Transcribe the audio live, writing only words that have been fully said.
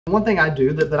One thing I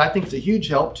do that I think is a huge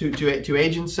help to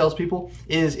agents, salespeople,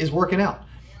 is working out.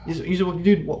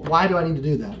 Dude, why do I need to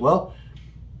do that? Well,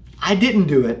 I didn't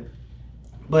do it,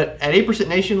 but at 8%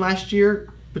 Nation last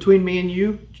year, between me and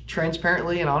you,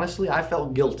 transparently and honestly, I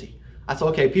felt guilty. I thought,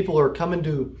 okay, people are coming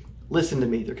to listen to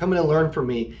me. They're coming to learn from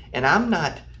me, and I'm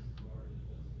not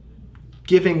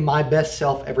giving my best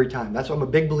self every time. That's why I'm a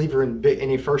big believer in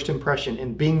a first impression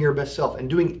and being your best self and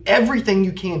doing everything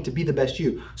you can to be the best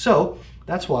you. So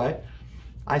that's why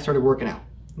I started working out.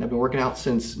 And I've been working out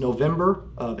since November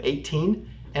of 18.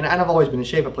 And I've always been in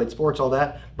shape. I played sports, all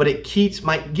that. But it gets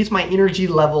my energy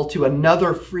level to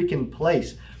another freaking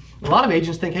place. A lot of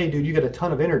agents think, hey, dude, you got a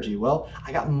ton of energy. Well,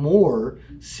 I got more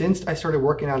since I started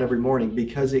working out every morning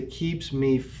because it keeps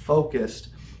me focused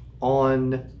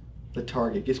on the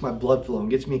target, gets my blood flowing,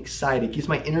 gets me excited, keeps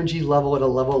my energy level at a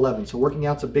level 11. So working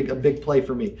out's a big play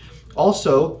for me.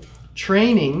 Also,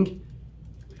 training.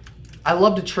 I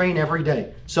love to train every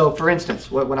day. So for instance,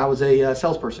 when I was a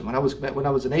salesperson, when I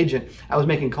was an agent, I was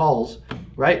making calls,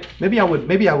 right? Maybe I would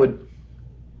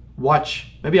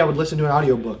listen to an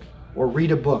audiobook or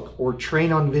read a book or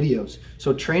train on videos.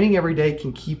 So training every day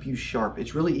can keep you sharp.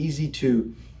 It's really easy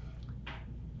to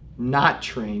not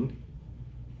train.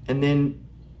 And then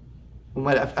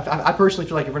I personally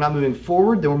feel like if we're not moving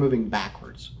forward, then we're moving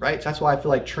backwards, right? So that's why I feel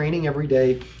like training every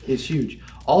day is huge.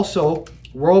 Also,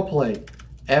 role play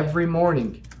every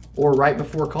morning or right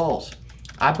before calls.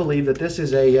 I believe that this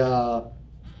is a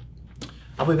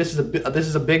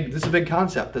big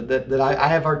concept that I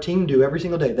have our team do every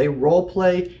single day. They role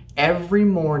play every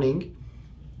morning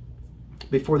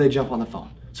before they jump on the phone.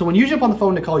 So when you jump on the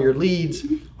phone to call your leads,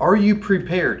 are you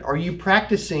prepared? Are you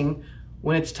practicing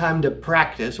when it's time to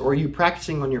practice, or are you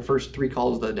practicing on your first 3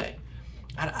 calls of the day?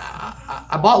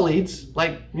 I bought leads,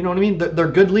 like, you know what I mean? They're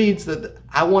good leads that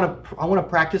I want to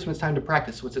practice when it's time to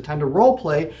practice. So it's a time to role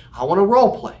play. I want to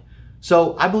role play.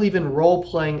 So I believe in role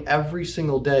playing every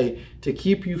single day to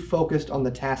keep you focused on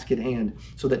the task at hand,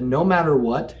 so that no matter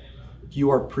what, you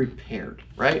are prepared,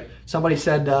 right? Somebody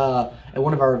said at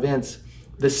one of our events,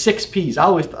 the 6 P's.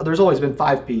 There's always been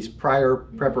 5 P's: prior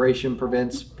preparation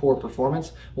prevents poor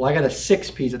performance. Well, I got a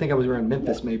 6 P's. I think I was around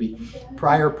Memphis maybe.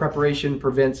 Prior preparation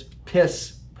prevents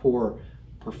piss poor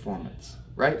performance,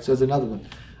 right? So there's another one.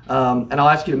 And I'll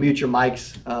ask you to mute your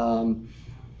mics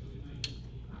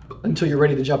until you're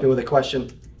ready to jump in with a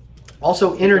question.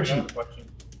 Also, energy.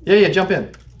 Yeah, jump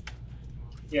in.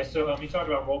 Yeah, so you talked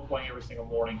about role playing every single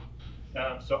morning.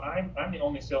 So I'm the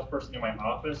only salesperson in my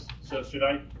office. So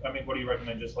what do you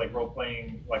recommend? Just like role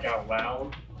playing, like out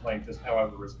loud, like just how I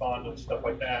would respond and stuff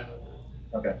like that?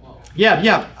 Okay.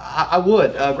 Yeah, I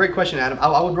would. Great question, Adam.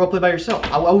 I would role play by yourself.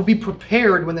 I would be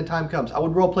prepared when the time comes. I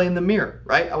would role play in the mirror,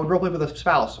 right? I would role play with a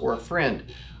spouse or a friend.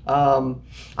 I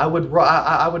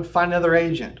would find another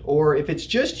agent, or if it's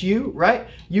just you, right?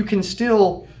 You can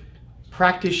still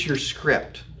practice your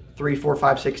script 3, 4,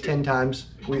 5, 6, 10 times.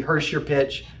 Rehearse your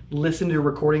pitch. Listen to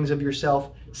recordings of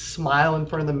yourself, smile in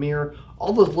front of the mirror.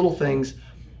 All those little things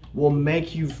will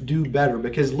make you do better,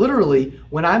 because literally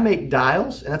when I make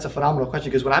dials, and that's a phenomenal question,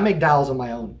 because when I make dials on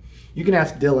my own, you can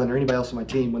ask Dylan or anybody else on my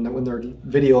team when they're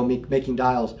video me making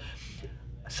dials,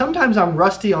 sometimes I'm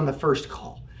rusty on the first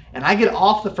call and I get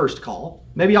off the first call.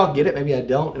 Maybe I'll get it, maybe I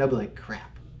don't, and I'll be like,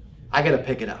 crap, I got to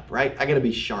pick it up, right? I got to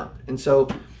be sharp. And so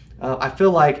I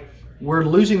feel like we're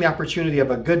losing the opportunity of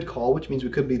a good call, which means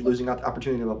we could be losing out the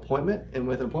opportunity of an appointment. And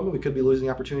with an appointment, we could be losing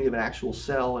the opportunity of an actual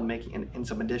sell and making and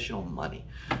some additional money.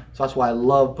 So that's why I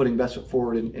love putting best foot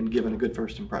forward and giving a good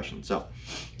first impression. So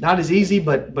not as easy,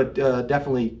 but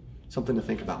definitely something to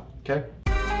think about, okay?